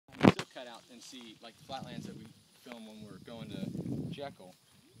can see, like the flatlands that we film when we're going to Jekyll,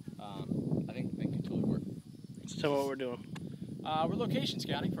 I think they could totally work. So what we're doing? We're location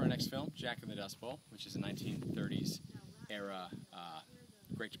scouting for our next film, Jack and the Dustbowl, which is a 1930s era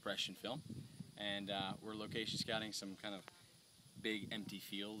Great Depression film. And we're location scouting some kind of big empty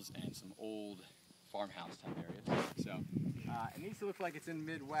fields and some old farmhouse type areas. So it needs to look like it's in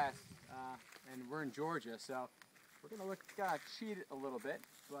the Midwest, and we're in Georgia, so we're going to look cheat it a little bit,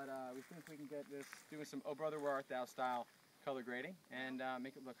 but we think we can get this doing some Oh Brother Where Art Thou style color grading and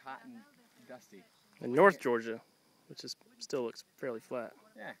make it look hot and dusty. In North Georgia, which is still looks fairly flat.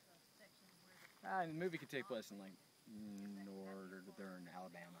 Yeah. And the movie could take place in like northern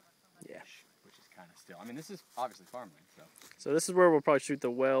Alabama. Yeah. Which is kind of still. I mean, this is obviously farmland, so. So this is where we'll probably shoot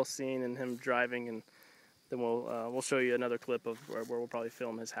the well scene and him driving, and then we'll show you another clip of where we'll probably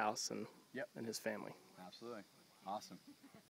film his house and his family. Absolutely. Awesome.